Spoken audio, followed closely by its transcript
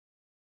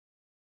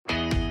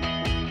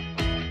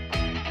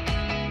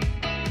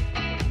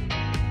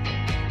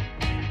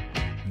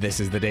This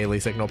is the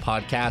Daily Signal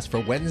podcast for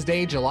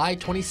Wednesday, July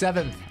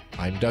 27th.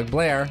 I'm Doug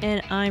Blair.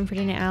 And I'm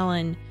Virginia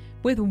Allen.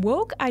 With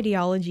woke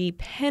ideology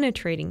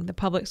penetrating the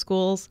public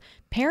schools,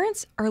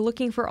 parents are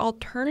looking for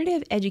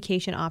alternative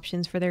education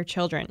options for their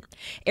children.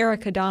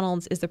 Erika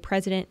Donalds is the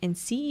president and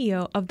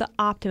CEO of the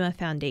Optima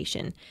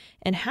Foundation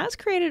and has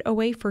created a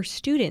way for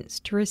students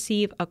to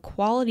receive a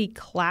quality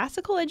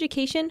classical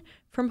education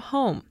from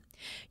home.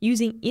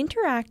 Using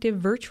interactive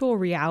virtual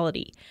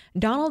reality,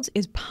 Donalds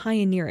is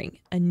pioneering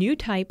a new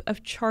type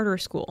of charter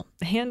school.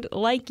 And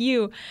like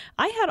you,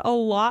 I had a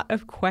lot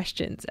of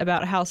questions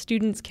about how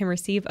students can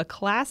receive a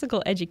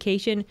classical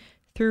education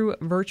through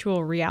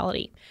virtual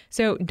reality.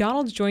 So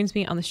Donalds joins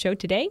me on the show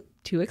today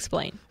to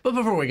explain. But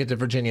before we get to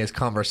Virginia's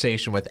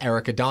conversation with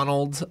Erika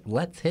Donalds,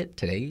 let's hit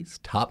today's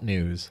top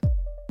news.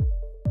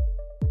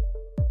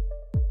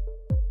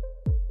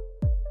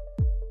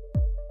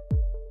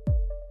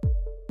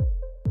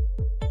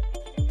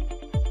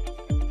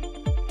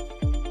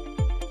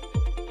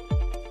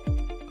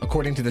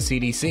 According to the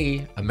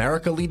CDC,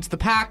 America leads the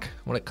pack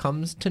when it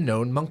comes to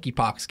known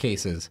monkeypox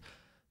cases.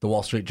 The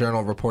Wall Street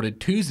Journal reported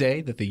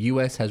Tuesday that the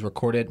U.S. has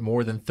recorded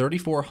more than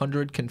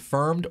 3,400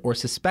 confirmed or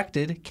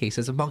suspected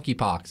cases of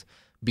monkeypox,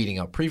 beating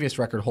out previous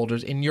record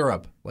holders in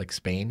Europe, like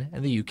Spain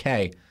and the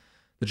U.K.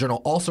 The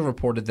journal also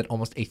reported that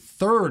almost a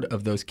third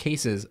of those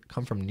cases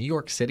come from New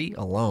York City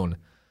alone.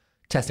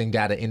 Testing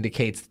data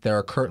indicates that there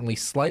are currently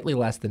slightly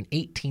less than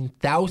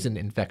 18,000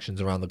 infections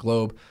around the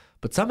globe,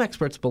 but some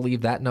experts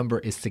believe that number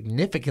is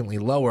significantly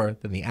lower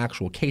than the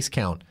actual case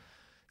count.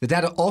 The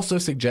data also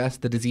suggests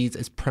the disease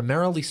is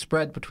primarily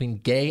spread between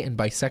gay and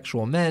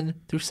bisexual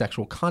men through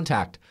sexual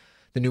contact.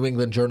 The New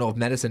England Journal of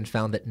Medicine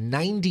found that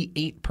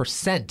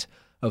 98%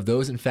 of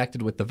those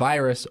infected with the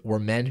virus were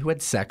men who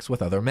had sex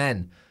with other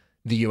men.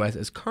 The U.S.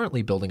 is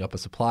currently building up a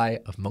supply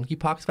of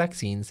monkeypox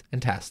vaccines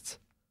and tests.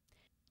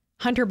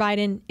 Hunter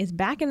Biden is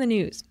back in the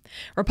news.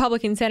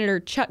 Republican Senator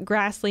Chuck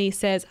Grassley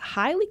says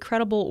highly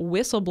credible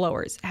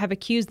whistleblowers have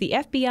accused the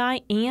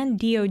FBI and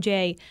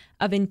DOJ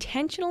of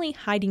intentionally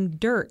hiding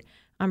dirt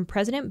on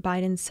President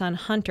Biden's son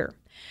Hunter.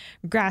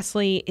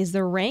 Grassley is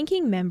the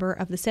ranking member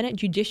of the Senate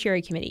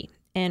Judiciary Committee,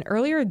 and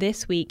earlier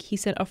this week he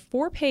sent a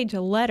 4-page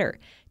letter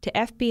to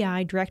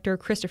FBI Director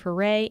Christopher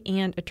Wray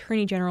and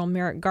Attorney General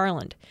Merrick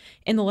Garland.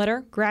 In the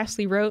letter,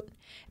 Grassley wrote,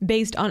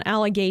 "Based on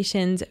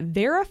allegations,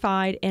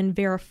 verified and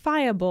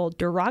verifiable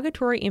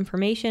derogatory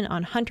information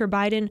on Hunter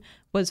Biden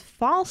was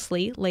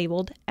falsely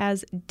labeled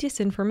as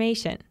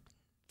disinformation."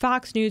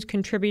 Fox News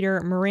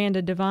contributor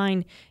Miranda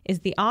Devine is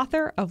the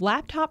author of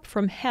Laptop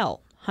from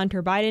Hell,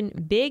 Hunter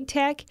Biden, Big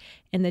Tech,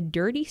 and the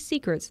Dirty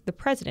Secrets the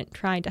President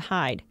Tried to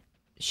Hide.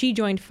 She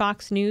joined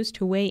Fox News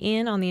to weigh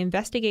in on the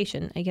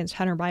investigation against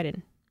Hunter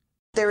Biden.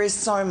 There is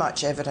so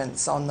much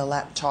evidence on the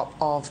laptop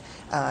of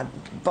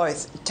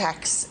both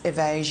tax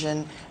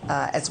evasion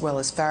as well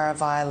as FARA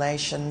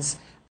violations.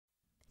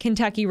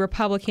 Kentucky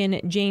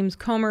Republican James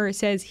Comer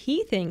says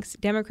he thinks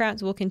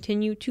Democrats will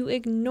continue to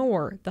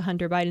ignore the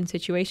Hunter Biden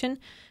situation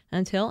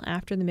until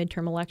after the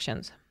midterm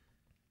elections.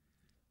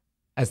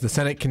 As the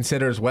Senate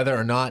considers whether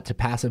or not to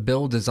pass a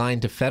bill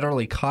designed to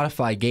federally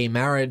codify gay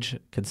marriage,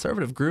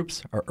 conservative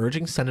groups are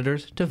urging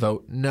senators to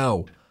vote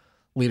no.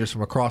 Leaders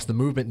from across the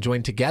movement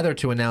joined together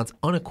to announce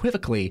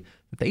unequivocally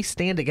that they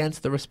stand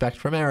against the Respect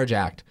for Marriage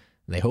Act,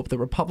 and they hope that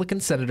Republican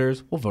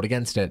senators will vote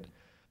against it.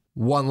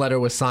 One letter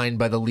was signed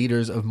by the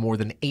leaders of more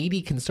than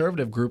 80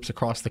 conservative groups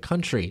across the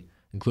country,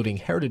 including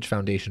Heritage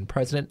Foundation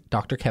President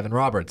Dr. Kevin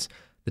Roberts.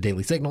 The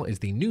Daily Signal is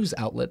the news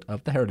outlet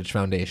of the Heritage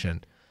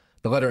Foundation.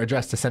 The letter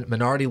addressed to Senate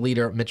Minority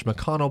Leader Mitch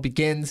McConnell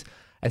begins,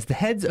 "As the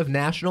heads of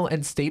national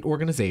and state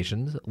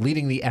organizations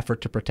leading the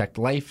effort to protect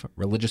life,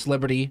 religious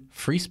liberty,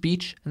 free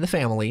speech, and the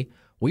family,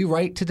 we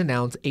write to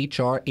denounce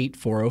H.R.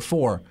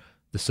 8404,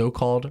 the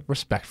so-called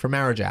Respect for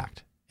Marriage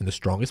Act, in the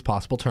strongest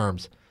possible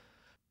terms."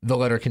 The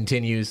letter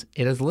continues,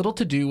 "It has little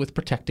to do with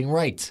protecting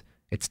rights.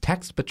 Its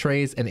text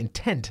betrays an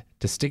intent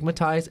to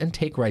stigmatize and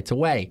take rights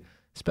away,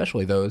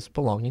 especially those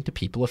belonging to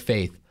people of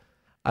faith."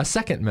 A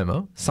second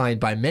memo, signed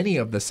by many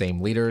of the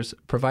same leaders,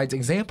 provides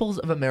examples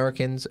of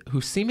Americans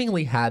who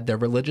seemingly had their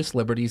religious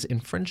liberties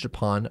infringed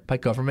upon by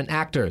government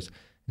actors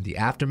in the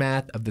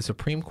aftermath of the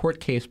Supreme Court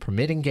case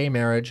permitting gay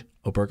marriage,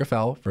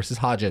 Obergefell versus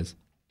Hodges.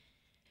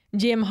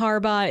 Jim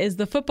Harbaugh is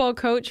the football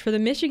coach for the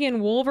Michigan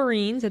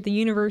Wolverines at the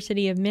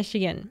University of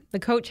Michigan. The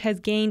coach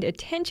has gained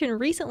attention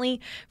recently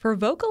for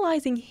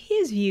vocalizing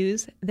his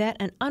views that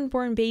an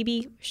unborn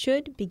baby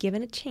should be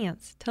given a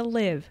chance to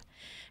live.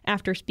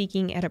 After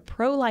speaking at a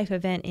pro-life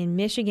event in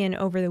Michigan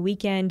over the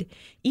weekend,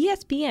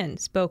 ESPN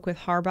spoke with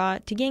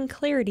Harbaugh to gain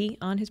clarity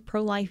on his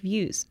pro-life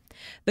views.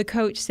 The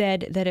coach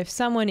said that if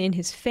someone in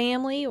his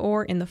family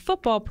or in the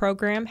football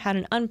program had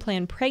an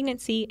unplanned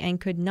pregnancy and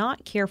could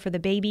not care for the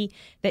baby,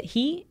 that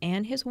he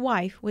and his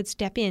wife would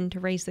step in to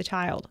raise the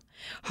child.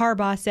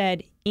 Harbaugh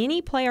said,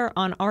 "Any player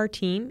on our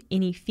team,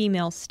 any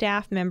female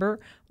staff member,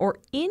 or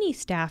any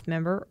staff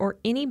member, or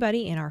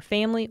anybody in our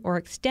family or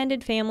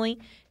extended family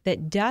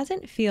that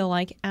doesn't feel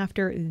like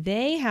after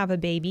they have a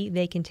baby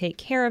they can take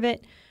care of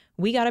it,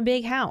 we got a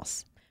big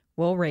house.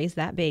 We'll raise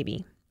that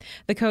baby."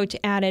 The coach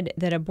added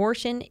that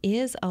abortion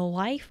is a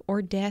life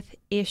or death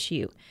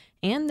issue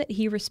and that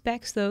he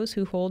respects those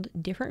who hold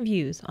different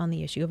views on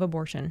the issue of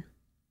abortion.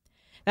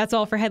 That's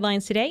all for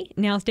Headlines today.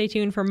 Now stay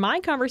tuned for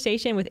my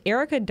conversation with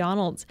Erika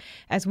Donalds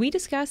as we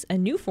discuss a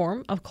new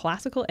form of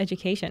classical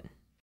education.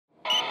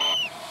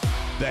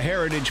 The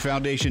Heritage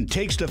Foundation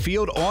takes the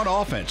field on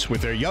offense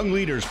with their Young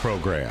Leaders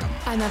program.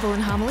 I'm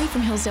Evelyn Homily from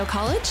Hillsdale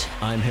College.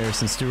 I'm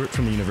Harrison Stewart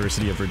from the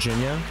University of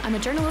Virginia. I'm a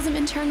journalism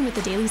intern with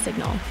the Daily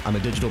Signal. I'm a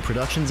digital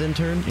productions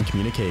intern in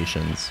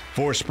communications.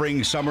 For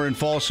spring, summer, and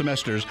fall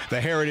semesters, the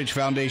Heritage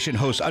Foundation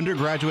hosts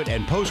undergraduate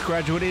and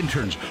postgraduate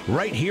interns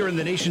right here in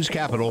the nation's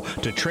capital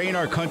to train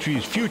our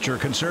country's future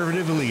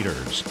conservative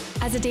leaders.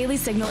 As a Daily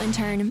Signal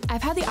intern,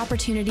 I've had the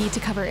opportunity to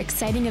cover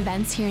exciting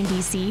events here in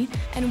D.C.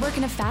 and work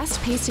in a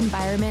fast-paced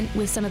environment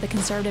with some of the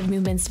conservative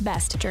movement's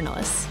best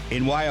journalists.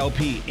 In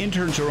YLP,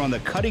 interns are on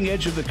the cutting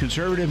edge of the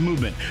conservative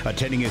movement,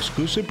 attending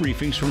exclusive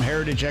briefings from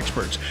heritage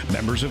experts,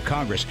 members of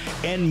Congress,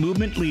 and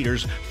movement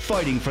leaders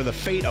fighting for the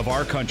fate of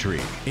our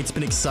country. It's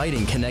been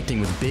exciting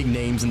connecting with big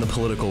names in the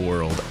political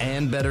world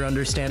and better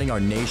understanding our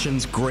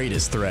nation's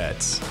greatest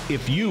threats.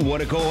 If you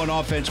want to go on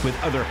offense with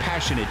other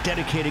passionate,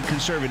 dedicated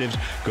conservatives,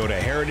 go to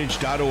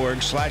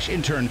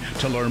heritage.org/intern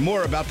to learn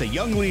more about the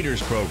Young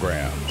Leaders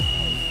program.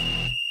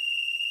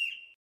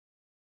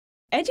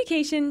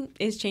 Education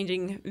is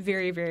changing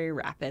very, very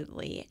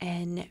rapidly,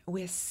 and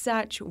with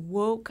such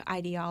woke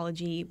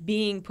ideology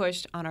being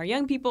pushed on our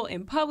young people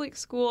in public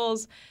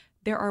schools,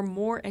 there are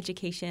more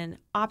education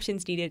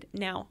options needed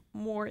now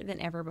more than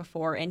ever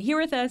before. And here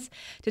with us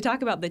to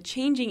talk about the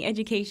changing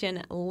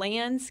education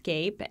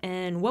landscape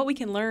and what we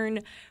can learn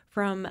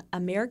from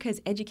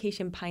America's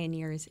education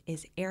pioneers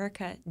is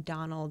Erika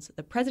Donalds,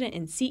 the president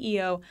and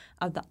CEO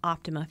of the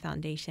Optima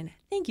Foundation.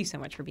 Thank you so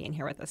much for being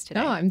here with us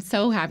today. Oh, I'm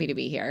so happy to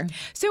be here.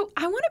 So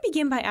I want to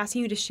begin by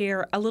asking you to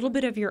share a little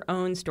bit of your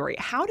own story.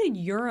 How did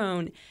your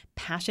own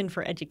passion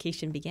for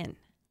education begin?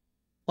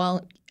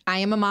 Well, I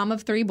am a mom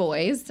of 3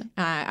 boys.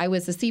 I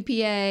was a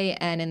CPA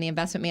and in the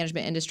investment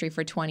management industry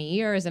for 20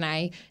 years, and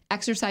I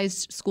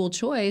exercised school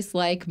choice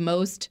like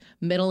most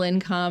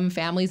middle-income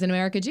families in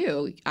America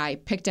do. I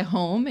picked a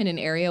home in an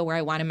area where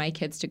I wanted my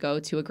kids to go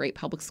to a great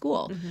public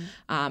school.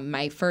 Mm-hmm.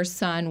 My first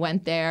son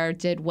went there,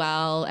 did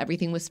well,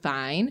 everything was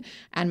fine.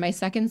 And my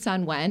second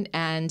son went,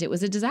 and it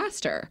was a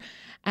disaster.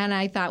 And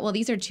I thought, well,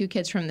 these are 2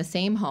 kids from the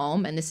same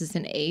home, and this is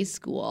an A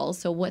school,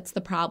 so what's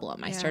the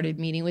problem? I started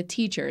meeting with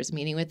teachers,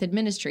 meeting with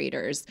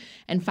administrators,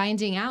 and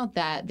finding out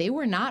that they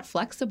were not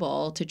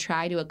flexible to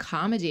try to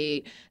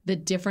accommodate the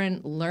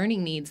different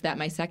learning needs that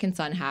my second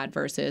son had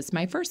versus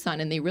my first son.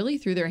 And they really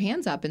threw their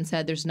hands up and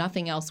said, there's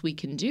nothing else we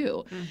can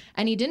do.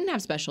 And he didn't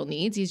have special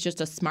needs. He's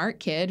just a smart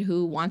kid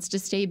who wants to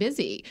stay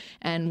busy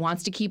and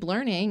wants to keep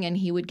learning, and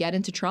he would get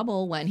into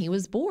trouble when he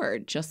was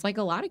bored, just like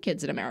a lot of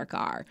kids in America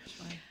are.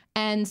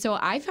 And so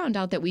I found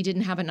out that we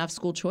didn't have enough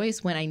school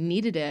choice when I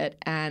needed it,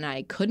 and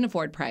I couldn't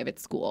afford private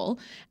school.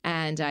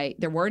 And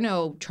there were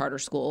no charter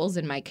schools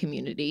in my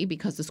community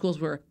because the schools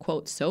were,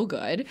 quote, so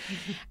good.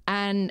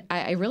 And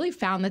I really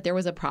found that there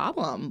was a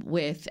problem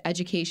with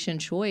education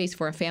choice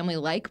for a family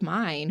like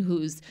mine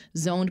whose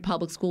zoned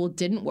public school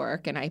didn't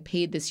work, and I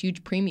paid this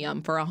huge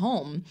premium for a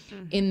home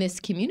in this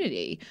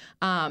community.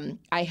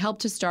 I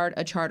helped to start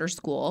a charter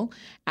school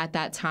at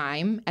that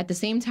time, at the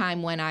same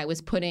time when I was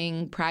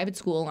putting private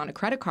school on a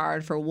credit card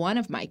for one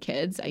of my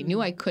kids. I knew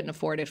I couldn't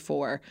afford it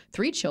for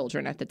 3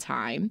 children at the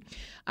time.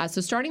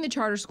 So starting the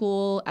charter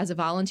school as a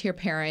volunteer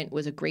parent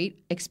was a great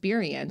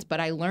experience, but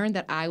I learned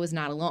that I was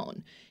not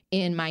alone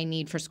in my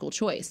need for school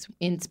choice.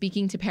 In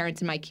speaking to parents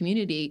in my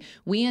community,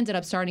 we ended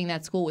up starting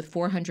that school with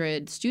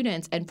 400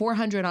 students and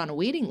 400 on a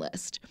waiting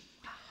list.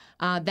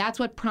 That's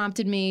what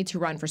prompted me to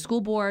run for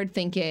school board,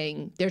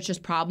 thinking there's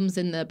just problems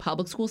in the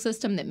public school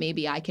system that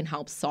maybe I can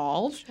help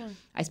solve. Sure.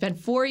 I spent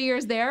 4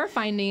 years there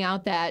finding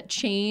out that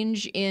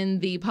change in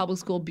the public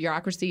school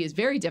bureaucracy is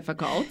very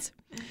difficult.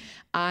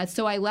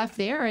 So I left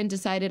there and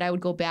decided I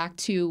would go back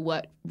to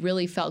what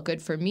really felt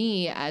good for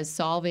me as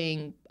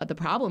solving the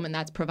problem, and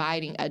that's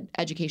providing an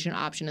education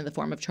option in the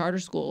form of charter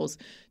schools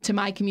to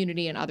my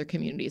community and other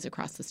communities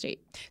across the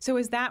state. So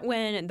is that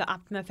when the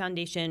Optima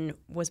Foundation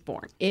was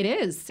born? It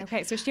is.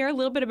 Okay, so share a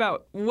little bit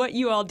about what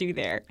you all do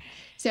there.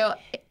 So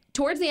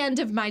towards the end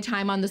of my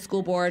time on the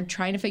school board,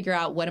 trying to figure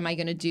out what am I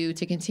going to do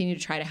to continue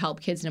to try to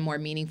help kids in a more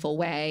meaningful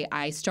way,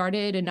 I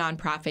started a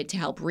nonprofit to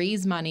help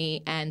raise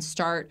money and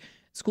start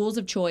schools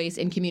of choice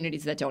in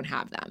communities that don't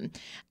have them.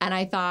 And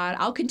I thought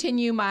I'll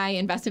continue my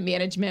investment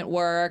management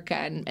work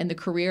and the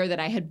career that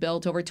I had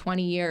built over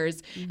 20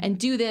 years and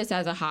do this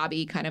as a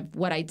hobby, kind of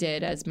what I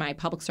did as my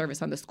public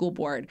service on the school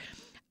board.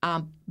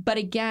 But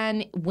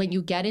again, when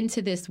you get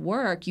into this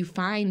work, you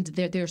find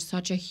that there's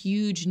such a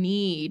huge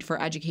need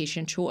for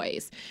education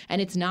choice.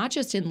 And it's not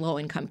just in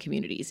low-income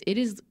communities. It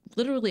is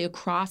literally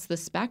across the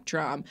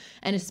spectrum,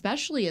 and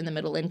especially in the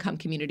middle-income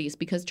communities,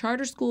 because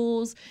charter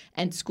schools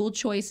and school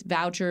choice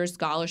vouchers,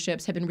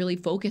 scholarships have been really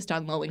focused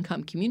on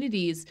low-income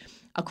communities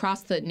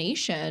across the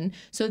nation.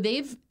 So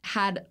they've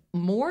had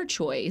more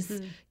choice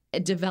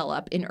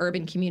develop in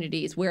urban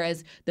communities,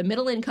 whereas the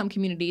middle income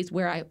communities,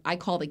 where I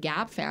call the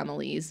gap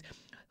families,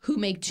 who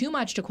make too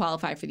much to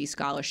qualify for these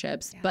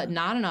scholarships, but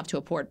not enough to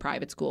afford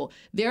private school,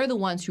 they're the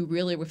ones who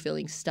really were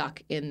feeling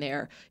stuck in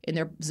their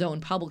zone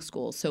public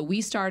schools. So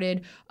we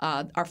started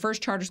our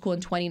first charter school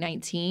in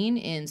 2019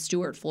 in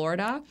Stuart,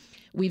 Florida.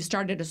 We've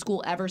started a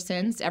school ever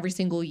since, every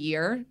single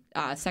year.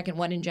 Second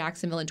one in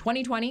Jacksonville in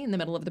 2020 in the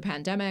middle of the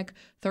pandemic.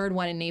 Third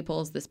one in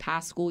Naples this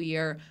past school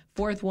year.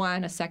 Fourth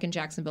one, a second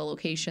Jacksonville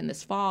location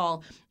this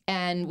fall.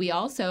 And we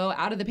also,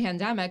 out of the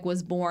pandemic,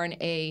 was born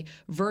a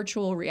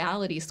virtual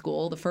reality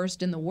school, the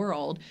first in the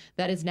world,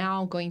 that is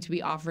now going to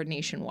be offered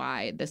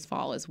nationwide this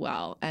fall as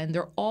well. And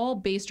they're all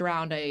based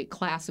around a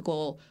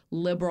classical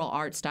liberal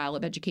arts style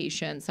of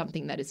education,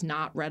 something that is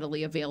not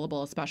readily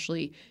available,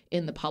 especially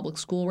in the public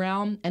school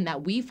realm, and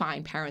that we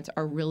find parents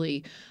are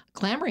really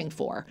clamoring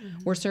for.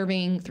 We're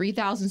serving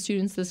 3,000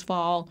 students this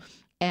fall,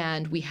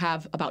 and we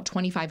have about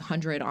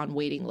 2,500 on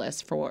waiting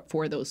lists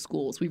for those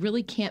schools. We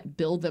really can't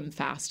build them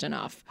fast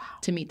enough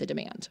to meet the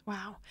demand.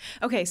 Wow.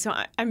 Okay, so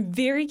I'm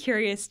very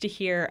curious to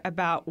hear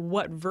about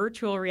what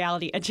virtual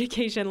reality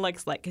education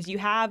looks like, because you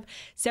have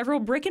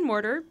several brick and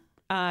mortar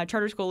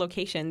charter school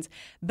locations,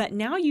 but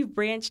now you've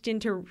branched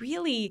into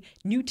really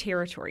new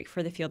territory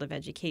for the field of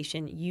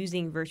education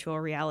using virtual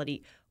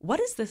reality. What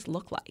does this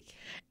look like?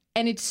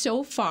 And it's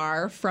so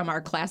far from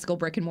our classical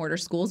brick and mortar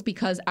schools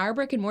because our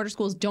brick and mortar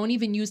schools don't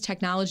even use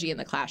technology in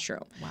the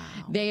classroom. Wow.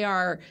 They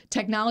are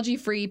technology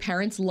free.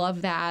 Parents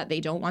love that. They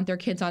don't want their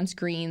kids on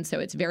screens.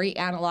 So it's very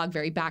analog,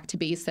 very back to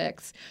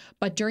basics.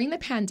 But during the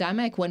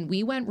pandemic, when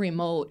we went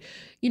remote,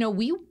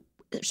 we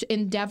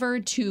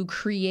endeavored to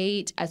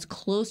create as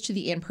close to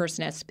the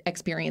in-person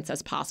experience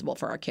as possible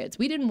for our kids.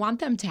 We didn't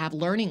want them to have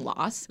learning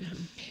loss.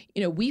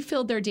 We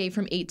filled their day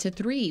from 8 to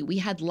 3. We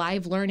had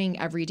live learning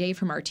every day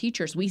from our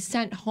teachers. We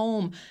sent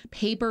home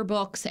paper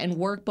books and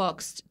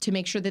workbooks to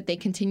make sure that they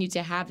continued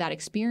to have that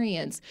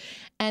experience.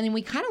 And then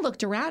we kind of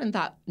looked around and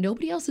thought,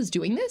 nobody else is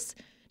doing this.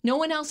 No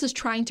one else is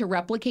trying to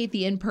replicate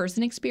the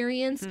in-person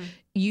experience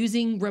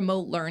using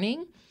remote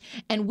learning.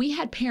 And we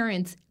had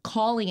parents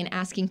calling and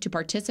asking to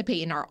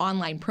participate in our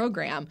online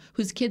program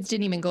whose kids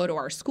didn't even go to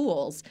our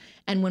schools.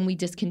 And when we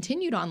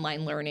discontinued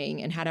online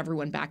learning and had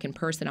everyone back in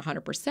person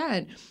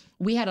 100%,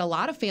 we had a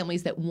lot of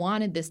families that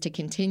wanted this to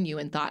continue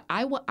and thought,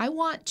 I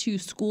want to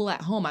school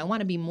at home. I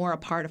want to be more a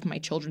part of my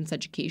children's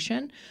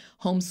education,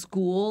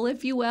 homeschool,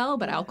 if you will,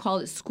 but I'll call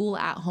it school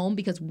at home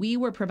because we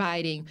were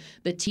providing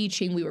the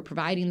teaching, we were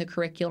providing the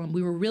curriculum,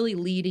 we were really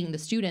leading the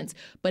students,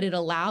 but it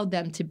allowed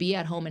them to be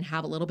at home and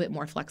have a little bit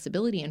more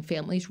flexibility, and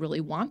families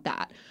really want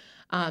that.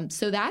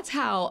 So that's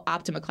how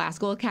Optima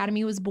Classical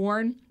Academy was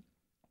born.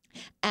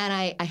 And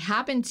I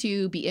happened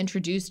to be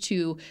introduced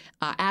to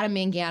Adam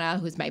Mangana,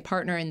 who's my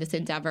partner in this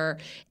endeavor,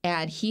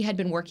 and he had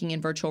been working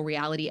in virtual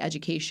reality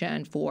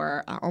education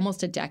for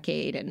almost a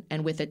decade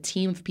and with a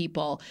team of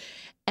people.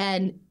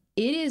 And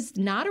it is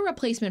not a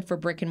replacement for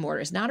brick and mortar.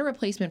 It's not a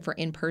replacement for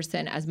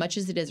in-person as much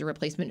as it is a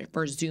replacement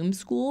for Zoom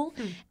school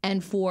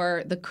and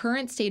for the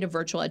current state of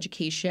virtual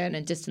education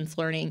and distance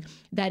learning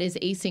that is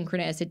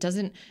asynchronous. It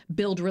doesn't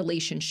build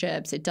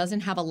relationships. It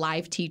doesn't have a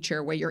live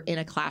teacher where you're in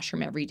a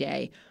classroom every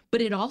day.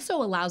 But it also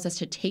allows us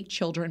to take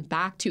children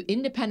back to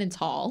Independence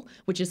Hall,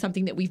 which is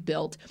something that we've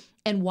built,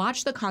 and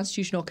watch the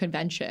Constitutional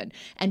Convention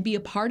and be a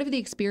part of the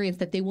experience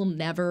that they will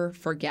never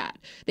forget.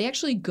 They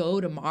actually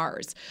go to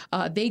Mars.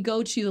 They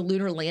go to the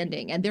lunar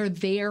landing, and they're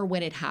there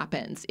when it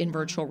happens in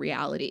virtual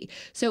reality.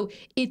 So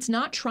it's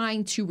not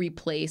trying to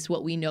replace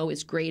what we know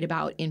is great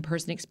about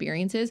in-person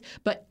experiences,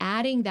 but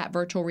adding that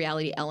virtual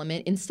reality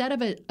element instead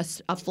of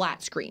a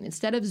flat screen,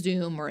 instead of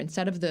Zoom or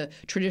instead of the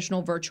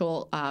traditional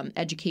virtual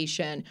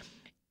education.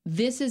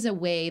 This is a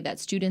way that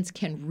students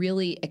can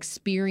really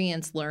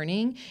experience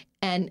learning,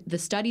 and the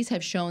studies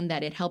have shown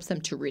that it helps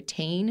them to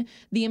retain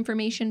the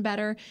information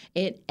better,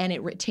 it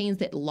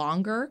retains it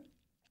longer,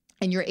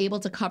 and you're able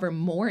to cover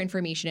more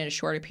information in a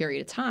shorter period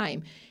of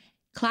time.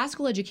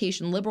 Classical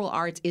education, liberal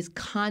arts, is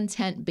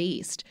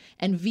content-based,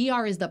 and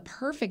VR is the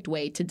perfect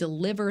way to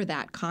deliver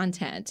that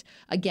content,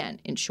 again,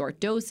 in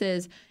short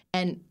doses,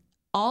 and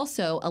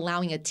also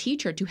allowing a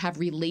teacher to have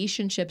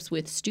relationships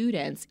with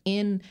students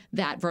in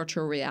that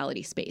virtual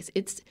reality space.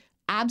 It's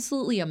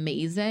absolutely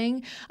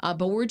amazing,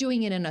 but we're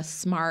doing it in a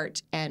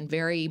smart and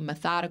very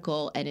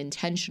methodical and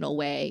intentional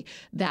way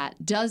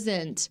that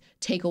doesn't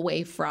take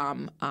away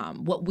from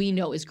what we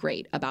know is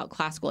great about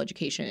classical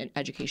education and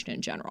education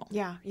in general.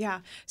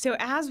 Yeah. So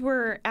as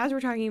we're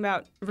talking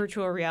about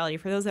virtual reality,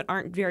 for those that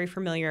aren't very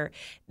familiar,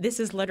 this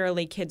is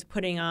literally kids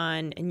putting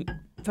on, and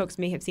folks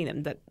may have seen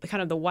them, the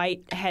kind of the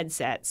white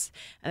headsets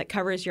that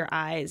covers your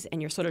eyes, and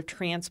you're sort of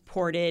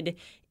transported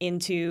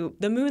into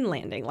the moon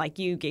landing, like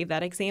you gave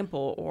that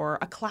example, or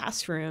a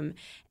classroom,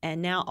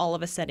 and now all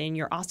of a sudden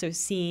you're also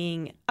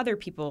seeing other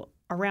people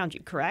around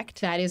you,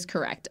 correct? That is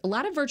correct. A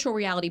lot of virtual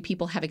reality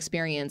people have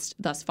experienced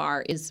thus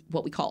far is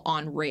what we call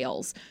on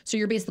rails. So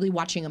you're basically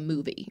watching a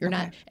movie. You're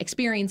not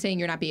experiencing,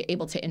 you're not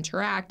able to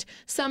interact.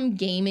 Some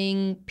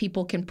gaming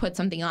people can put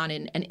something on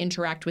and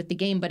interact with the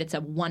game, but it's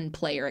a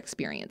one-player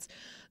experience.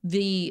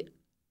 The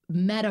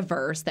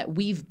metaverse that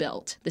we've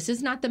built. This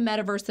is not the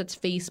metaverse that's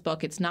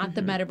Facebook. It's not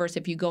the metaverse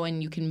if you go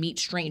in, you can meet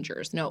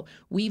strangers. No,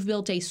 we've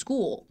built a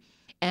school.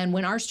 And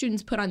when our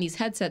students put on these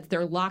headsets,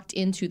 they're locked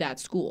into that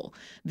school.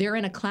 They're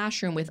in a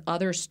classroom with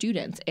other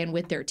students and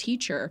with their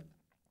teacher.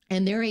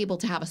 And they're able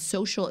to have a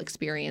social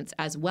experience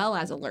as well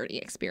as a learning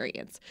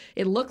experience.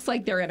 It looks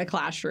like they're in a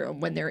classroom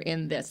when they're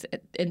in this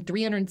in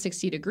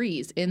 360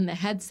 degrees in the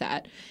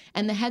headset.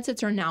 And the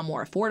headsets are now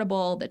more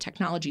affordable. The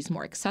technology is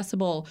more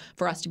accessible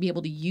for us to be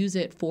able to use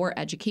it for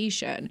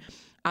education.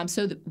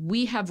 So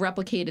we have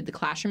replicated the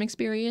classroom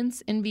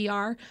experience in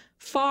VR,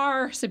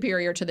 far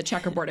superior to the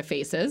checkerboard of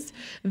faces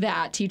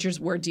that teachers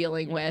were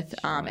dealing with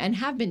and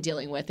have been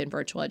dealing with in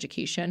virtual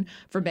education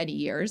for many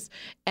years,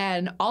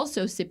 and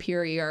also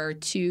superior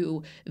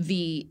to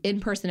the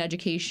in-person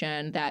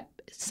education that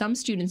some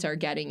students are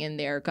getting in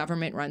their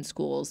government-run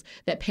schools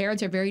that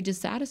parents are very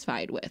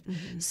dissatisfied with.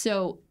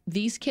 So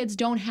these kids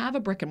don't have a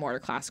brick-and-mortar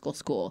classical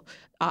school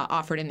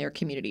offered in their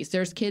communities.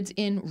 There's kids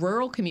in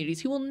rural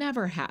communities who will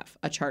never have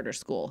a charter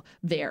school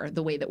there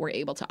the way that we're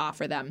able to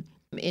offer them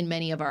in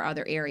many of our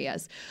other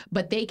areas.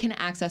 But they can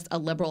access a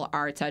liberal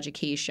arts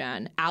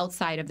education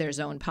outside of their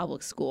zone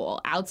public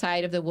school,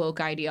 outside of the woke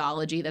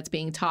ideology that's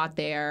being taught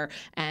there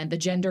and the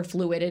gender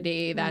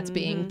fluidity that's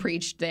being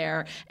preached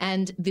there,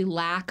 and the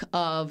lack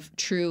of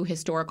true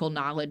historical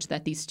knowledge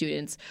that these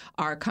students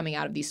are coming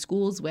out of these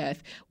schools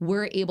with.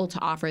 We're able to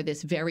offer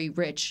this very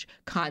rich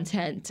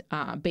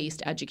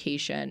content-based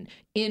education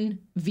in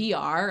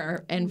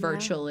VR and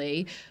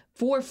virtually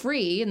for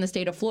free in the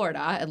state of Florida,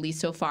 at least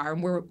so far.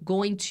 And we're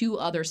going to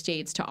other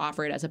states to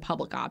offer it as a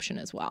public option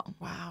as well.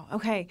 Wow.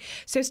 Okay.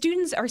 So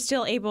students are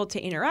still able to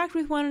interact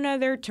with one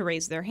another, to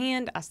raise their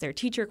hand, ask their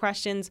teacher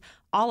questions,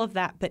 all of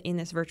that, but in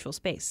this virtual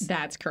space.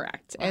 That's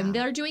correct. Wow. And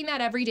they're doing that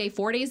every day,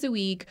 4 days a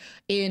week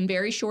in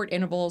very short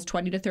intervals,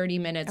 20 to 30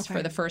 minutes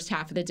for the first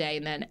half of the day.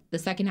 And then the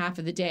second half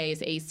of the day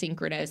is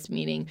asynchronous,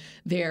 meaning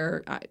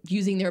they're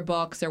using their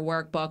books or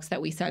workbooks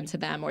that we send to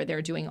them, or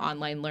they're doing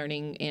online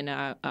learning in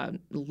a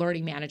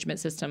learning management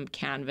system.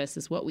 Canvas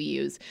is what we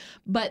use.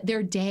 But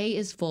their day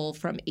is full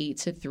from 8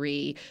 to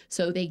 3,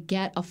 so they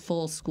get a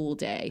full school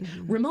day.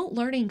 Remote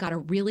learning got a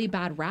really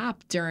bad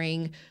rap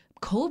during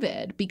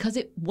COVID because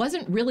it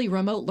wasn't really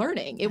remote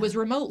learning. It was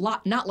remote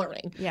not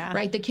learning,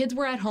 right? The kids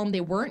were at home.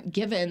 They weren't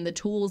given the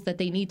tools that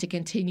they need to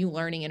continue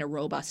learning in a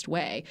robust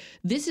way.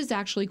 This is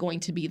actually going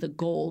to be the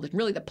gold and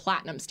really the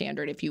platinum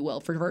standard, if you will,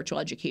 for virtual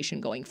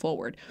education going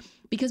forward.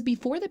 Because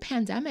before the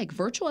pandemic,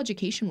 virtual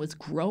education was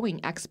growing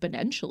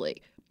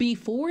exponentially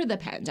before the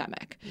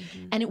pandemic.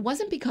 And it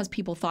wasn't because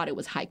people thought it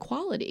was high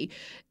quality.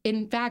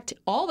 In fact,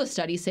 all the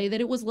studies say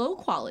that it was low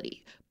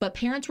quality. But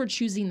parents were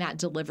choosing that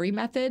delivery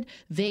method.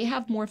 They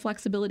have more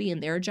flexibility in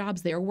their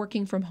jobs. They're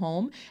working from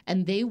home,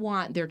 and they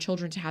want their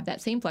children to have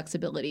that same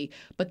flexibility.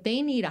 But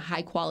they need a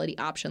high quality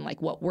option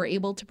like what we're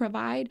able to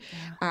provide.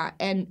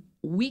 And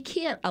we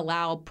can't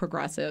allow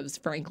progressives,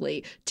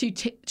 frankly,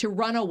 to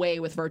run away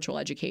with virtual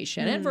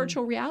education and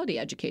virtual reality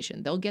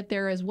education. They'll get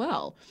there as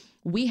well.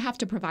 We have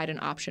to provide an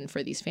option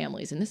for these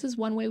families, and this is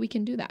one way we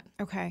can do that.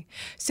 Okay.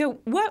 So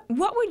what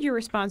would your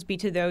response be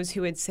to those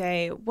who would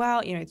say,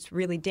 well, it's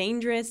really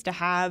dangerous to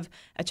have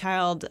a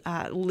child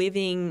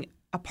living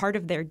a part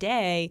of their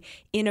day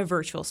in a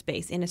virtual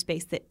space, in a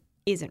space that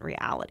isn't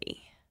reality?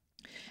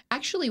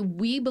 Actually,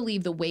 we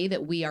believe the way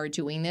that we are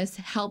doing this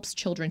helps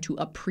children to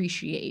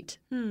appreciate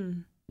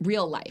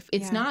real life.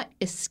 It's not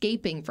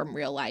escaping from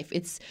real life.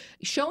 It's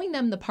showing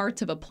them the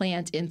parts of a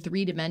plant in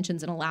 3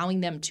 dimensions and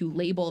allowing them to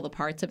label the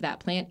parts of that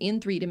plant in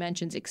 3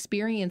 dimensions,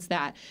 experience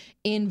that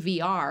in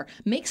VR,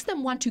 makes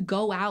them want to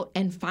go out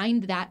and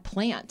find that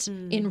plant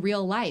in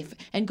real life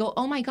and go,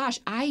 oh my gosh,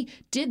 I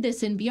did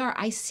this in VR.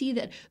 I see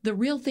that the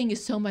real thing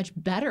is so much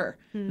better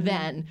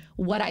than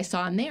what I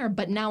saw in there,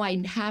 but now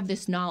I have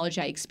this knowledge.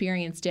 I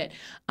experienced it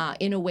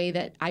in a way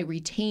that I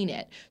retain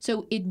it.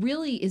 So it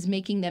really is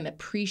making them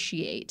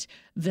appreciate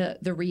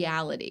the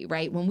reality,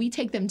 right? When we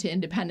take them to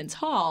Independence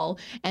Hall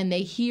and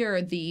they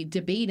hear the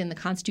debate in the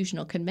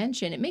Constitutional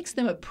Convention, it makes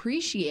them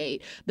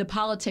appreciate the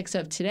politics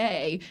of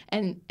today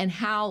and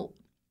how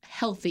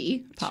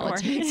healthy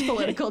politics,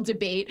 political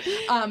debate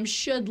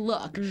should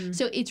look.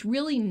 So it's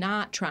really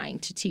not trying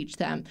to teach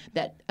them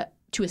that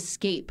to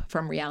escape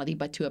from reality,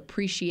 but to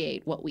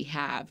appreciate what we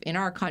have in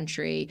our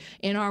country,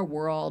 in our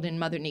world, in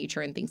Mother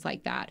Nature, and things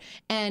like that.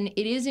 And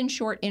it is in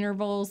short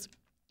intervals.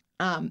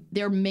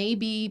 There may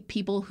be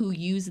people who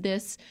use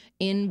this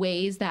in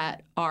ways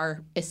that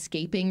are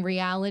escaping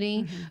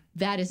reality.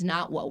 That is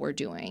not what we're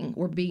doing.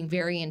 We're being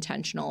very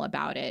intentional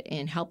about it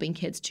in helping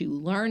kids to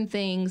learn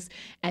things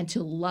and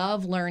to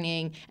love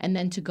learning, and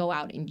then to go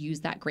out and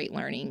use that great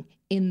learning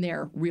in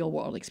their real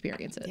world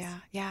experiences.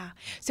 Yeah.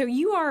 So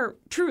you are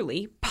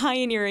truly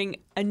pioneering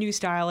a new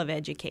style of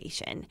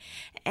education.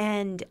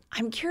 And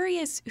I'm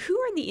curious, who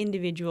are the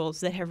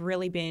individuals that have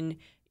really been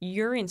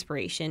your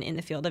inspiration in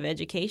the field of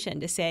education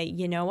to say,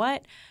 you know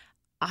what,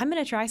 I'm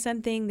going to try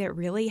something that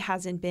really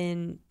hasn't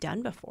been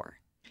done before?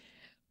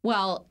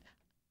 Well,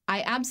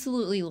 I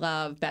absolutely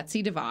love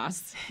Betsy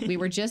DeVos. We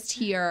were just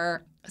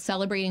here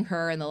celebrating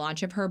her and the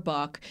launch of her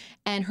book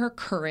and her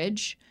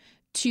courage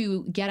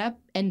to get up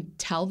and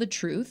tell the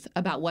truth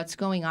about what's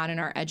going on in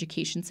our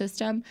education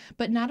system,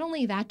 but not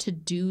only that, to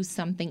do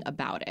something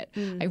about it.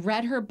 I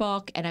read her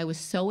book and I was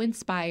so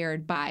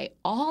inspired by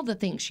all the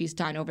things she's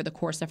done over the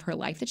course of her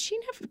life that she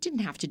never didn't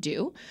have to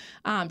do.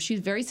 She's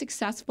very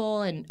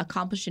successful and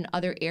accomplished in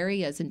other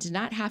areas and did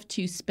not have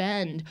to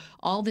spend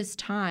all this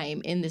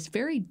time in this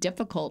very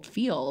difficult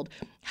field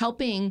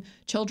helping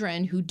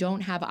children who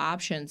don't have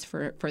options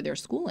for their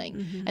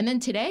schooling. And then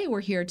today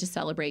we're here to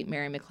celebrate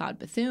Mary McLeod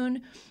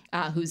Bethune,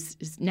 who's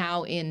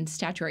now in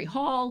Statuary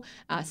Hall,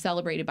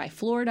 celebrated by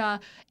Florida.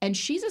 And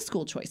she's a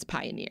school choice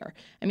pioneer.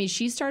 I mean,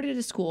 she started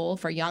a school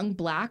for young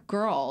Black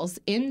girls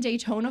in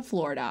Daytona,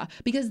 Florida,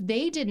 because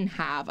they didn't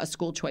have a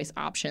school choice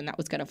option that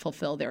was going to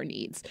fulfill their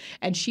needs.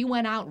 And she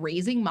went out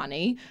raising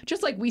money,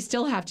 just like we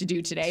still have to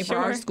do today for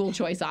our school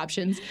choice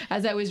options.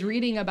 As I was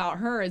reading about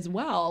her as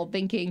well,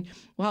 thinking,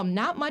 well,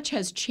 not much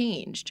has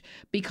changed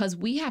because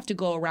we have to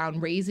go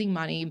around raising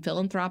money,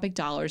 philanthropic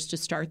dollars to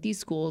start these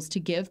schools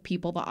to give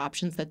people the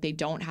options that they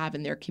don't have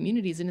in their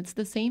communities. And it's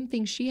the same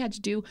thing she had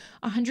to do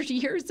 100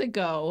 years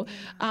ago.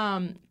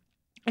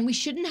 And we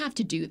shouldn't have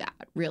to do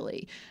that,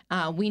 really.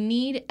 We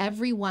need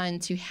everyone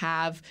to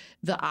have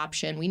the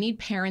option. We need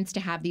parents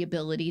to have the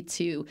ability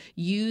to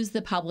use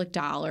the public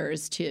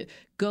dollars to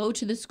go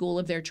to the school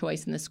of their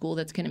choice and the school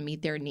that's going to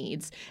meet their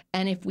needs.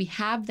 And if we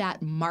have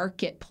that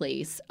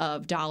marketplace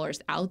of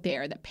dollars out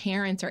there that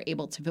parents are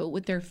able to vote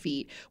with their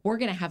feet, we're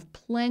going to have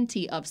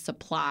plenty of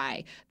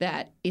supply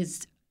that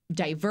is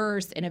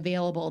diverse and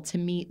available to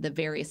meet the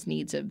various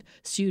needs of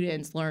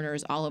students,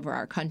 learners all over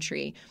our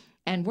country.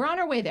 And we're on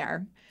our way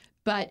there.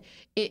 But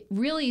it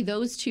really,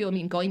 those two, I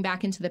mean, going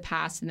back into the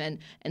past and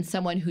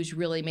someone who's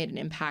really made an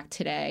impact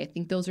today, I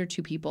think those are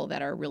two people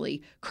that are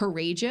really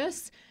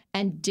courageous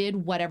and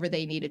did whatever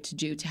they needed to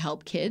do to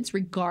help kids,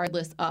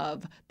 regardless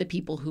of the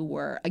people who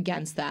were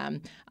against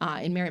them.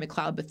 In Mary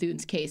McLeod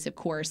Bethune's case, of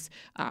course,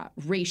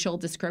 racial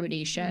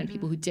discrimination,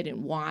 people who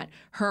didn't want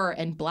her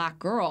and Black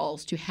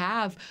girls to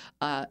have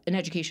an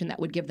education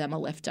that would give them a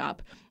lift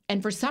up.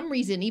 And for some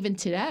reason, even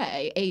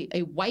today,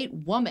 a white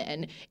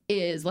woman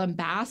is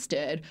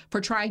lambasted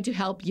for trying to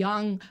help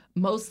young,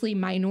 mostly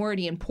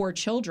minority and poor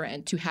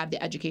children to have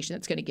the education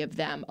that's going to give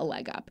them a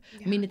leg up.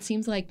 Yeah. I mean, it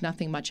seems like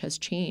nothing much has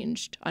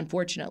changed,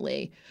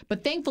 unfortunately.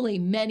 But thankfully,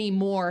 many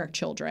more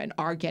children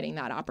are getting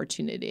that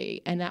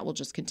opportunity, and that will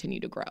just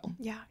continue to grow.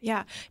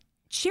 Yeah.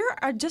 Share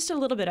just a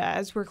little bit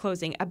as we're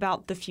closing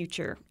about the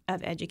future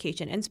of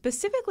education and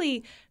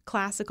specifically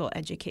classical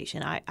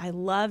education. I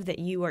love that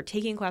you are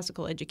taking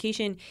classical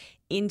education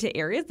into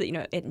areas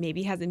that, it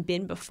maybe hasn't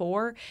been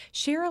before.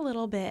 Share a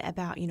little bit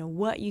about,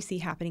 what you see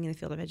happening in the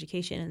field of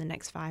education in the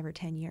next 5 or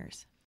 10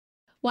 years.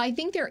 Well, I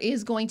think there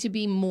is going to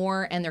be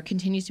more, and there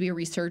continues to be a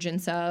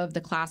resurgence of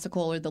the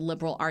classical or the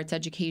liberal arts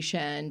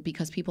education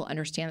because people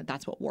understand that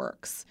that's what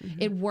works.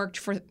 It worked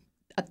for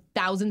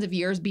thousands of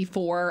years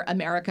before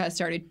America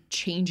started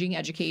changing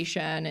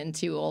education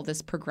into all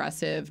this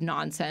progressive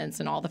nonsense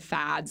and all the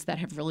fads that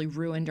have really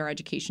ruined our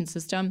education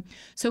system.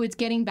 So it's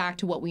getting back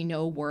to what we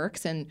know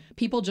works, and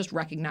people just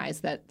recognize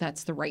that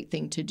that's the right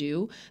thing to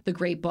do. The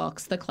great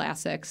books, the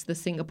classics, the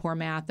Singapore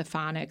math, the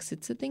phonics,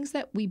 it's the things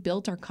that we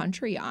built our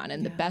country on,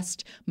 and the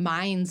best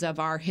minds of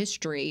our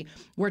history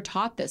were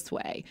taught this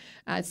way.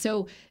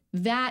 So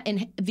that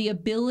and the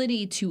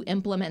ability to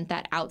implement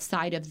that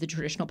outside of the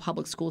traditional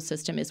public school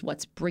system is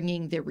what's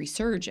bringing the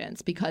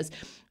resurgence, because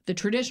the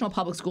traditional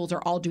public schools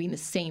are all doing the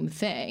same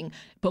thing,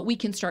 but we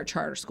can start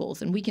charter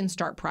schools and we can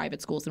start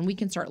private schools and we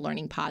can start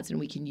learning pods and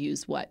we can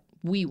use what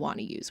we want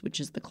to use, which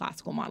is the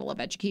classical model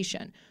of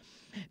education.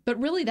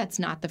 But really, that's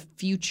not the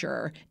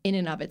future in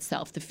and of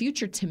itself. The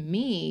future, to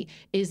me,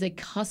 is a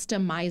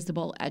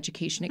customizable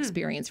education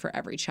experience for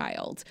every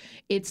child.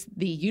 It's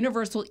the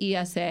universal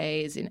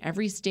ESAs in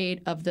every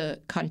state of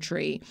the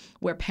country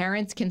where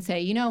parents can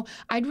say,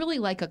 I'd really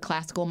like a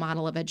classical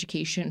model of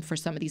education for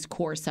some of these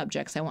core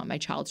subjects. I want my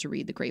child to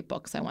read the great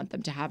books. I want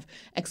them to have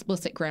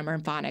explicit grammar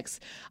and phonics.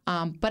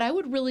 But I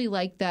would really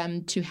like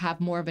them to have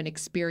more of an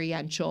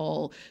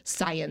experiential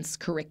science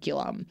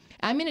curriculum.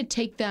 I'm going to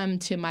take them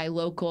to my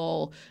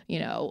local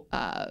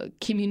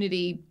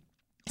community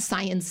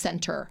science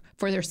center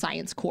for their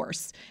science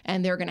course.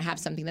 And they're going to have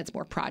something that's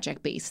more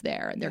project-based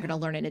there. And they're going to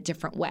learn in a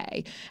different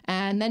way.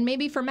 And then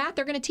maybe for math,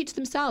 they're going to teach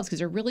themselves because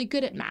they're really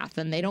good at math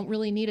and they don't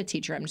really need a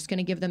teacher. I'm just going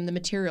to give them the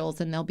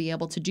materials and they'll be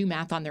able to do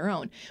math on their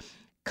own.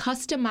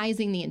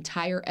 Customizing the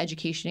entire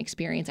education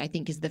experience, I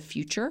think, is the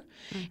future.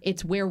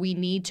 It's where we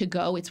need to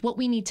go. It's what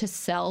we need to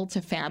sell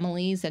to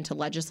families and to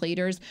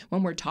legislators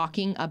when we're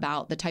talking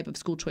about the type of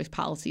school choice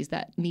policies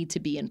that need to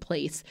be in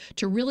place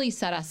to really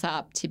set us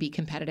up to be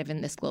competitive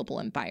in this global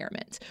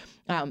environment.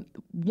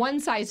 One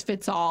size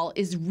fits all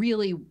is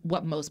really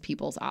what most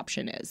people's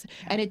option is.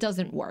 And it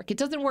doesn't work. It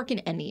doesn't work in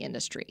any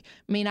industry.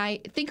 I mean, I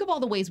think of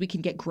all the ways we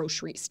can get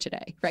groceries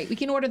today, right? We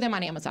can order them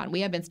on Amazon. We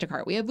have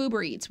Instacart. We have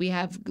Uber Eats. We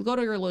have go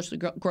to your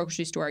local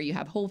grocery store. You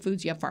have Whole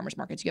Foods. You have farmers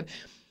markets. You have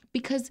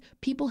because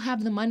people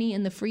have the money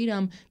and the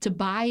freedom to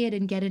buy it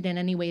and get it in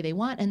any way they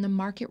want, and the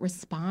market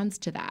responds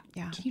to that.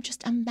 Yeah. Can you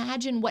just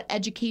imagine what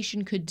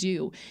education could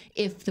do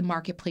if the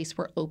marketplace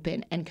were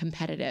open and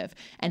competitive,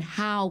 and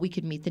how we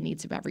could meet the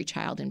needs of every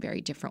child in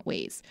very different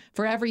ways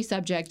for every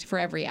subject, for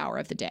every hour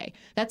of the day?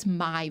 That's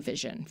my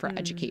vision for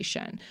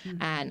education.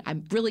 And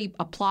I really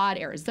applaud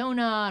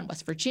Arizona and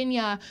West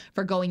Virginia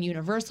for going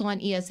universal on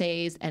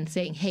ESAs and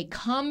saying, hey,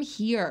 come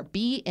here,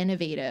 be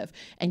innovative,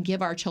 and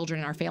give our children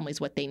and our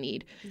families what they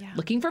need. Yeah.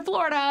 Looking for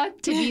Florida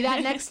to be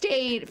that next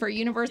state for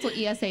universal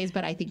ESAs,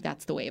 but I think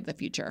that's the way of the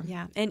future.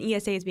 Yeah, and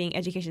ESAs being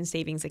education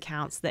savings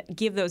accounts that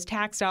give those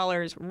tax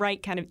dollars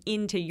right kind of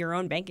into your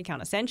own bank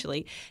account,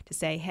 essentially, to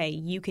say, hey,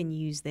 you can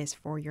use this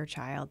for your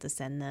child to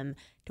send them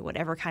to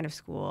whatever kind of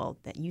school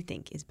that you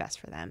think is best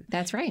for them.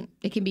 That's right.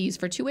 It can be used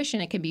for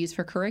tuition. It can be used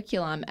for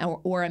curriculum,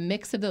 or a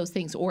mix of those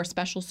things, or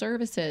special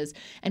services.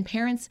 And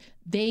parents,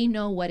 they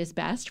know what is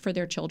best for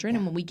their children.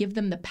 And when we give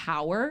them the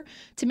power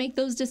to make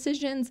those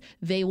decisions,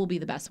 they will be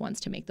the best ones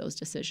to make those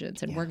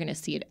decisions. And we're going to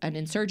see an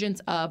insurgence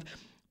of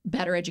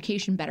better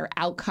education, better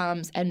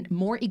outcomes, and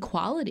more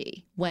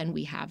equality when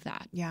we have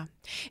that. Yeah.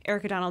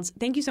 Erika Donalds,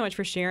 thank you so much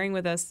for sharing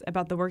with us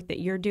about the work that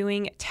you're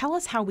doing. Tell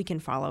us how we can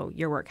follow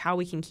your work, how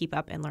we can keep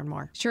up and learn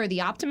more. Sure. The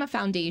Optima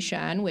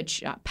Foundation,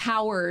 which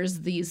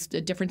powers these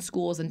different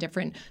schools and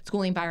different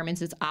schooling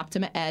environments, is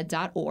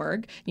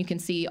optimaed.org. You can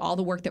see all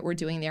the work that we're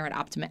doing there at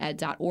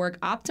optimaed.org.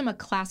 Optima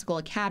Classical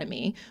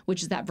Academy,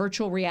 which is that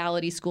virtual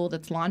reality school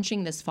that's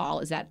launching this fall,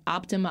 is at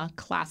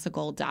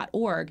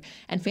optimaclassical.org.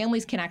 And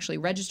families can actually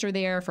register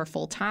there for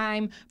full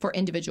time, for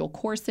individual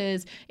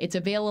courses. It's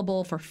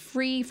available for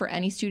free for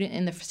any student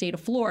in the state of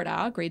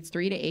Florida, grades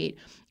 3 to 8.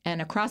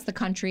 And across the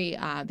country,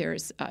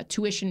 there's a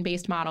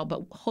tuition-based model,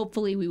 but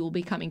hopefully we will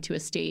be coming to a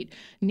state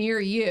near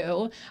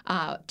you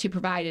to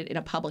provide it in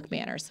a public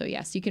manner. So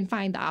yes, you can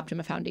find the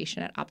Optima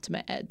Foundation at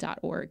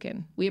optimaed.org.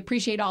 And we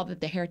appreciate all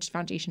that the Heritage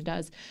Foundation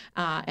does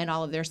and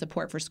all of their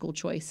support for school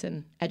choice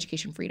and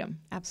education freedom.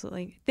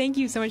 Absolutely. Thank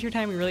you so much for your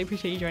time. We really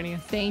appreciate you joining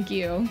us. Thank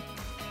you.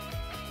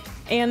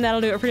 And that'll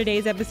do it for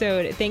today's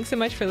episode. Thanks so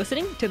much for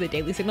listening to the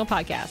Daily Signal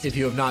podcast. If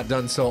you have not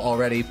done so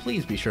already,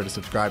 please be sure to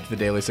subscribe to the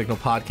Daily Signal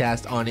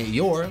podcast on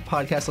your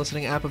podcast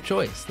listening app of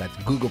choice. That's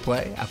Google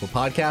Play, Apple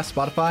Podcasts,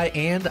 Spotify,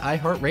 and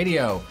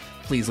iHeartRadio.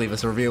 Please leave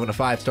us a review and a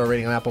 5-star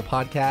rating on Apple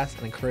Podcasts,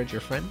 and encourage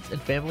your friends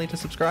and family to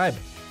subscribe.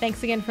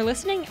 Thanks again for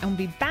listening, and we'll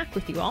be back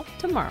with you all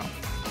tomorrow.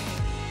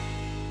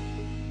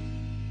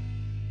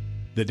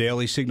 The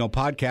Daily Signal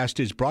podcast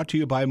is brought to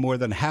you by more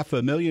than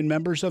 500,000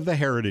 members of the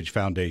Heritage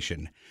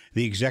Foundation.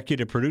 The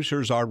executive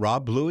producers are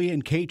Rob Bluey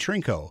and Kate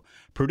Trinko.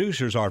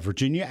 Producers are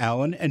Virginia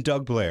Allen and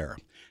Doug Blair.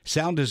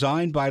 Sound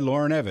designed by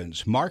Lauren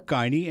Evans, Mark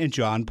Guiney, and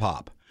John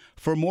Pop.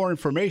 For more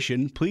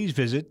information, please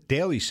visit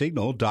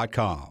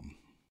dailysignal.com.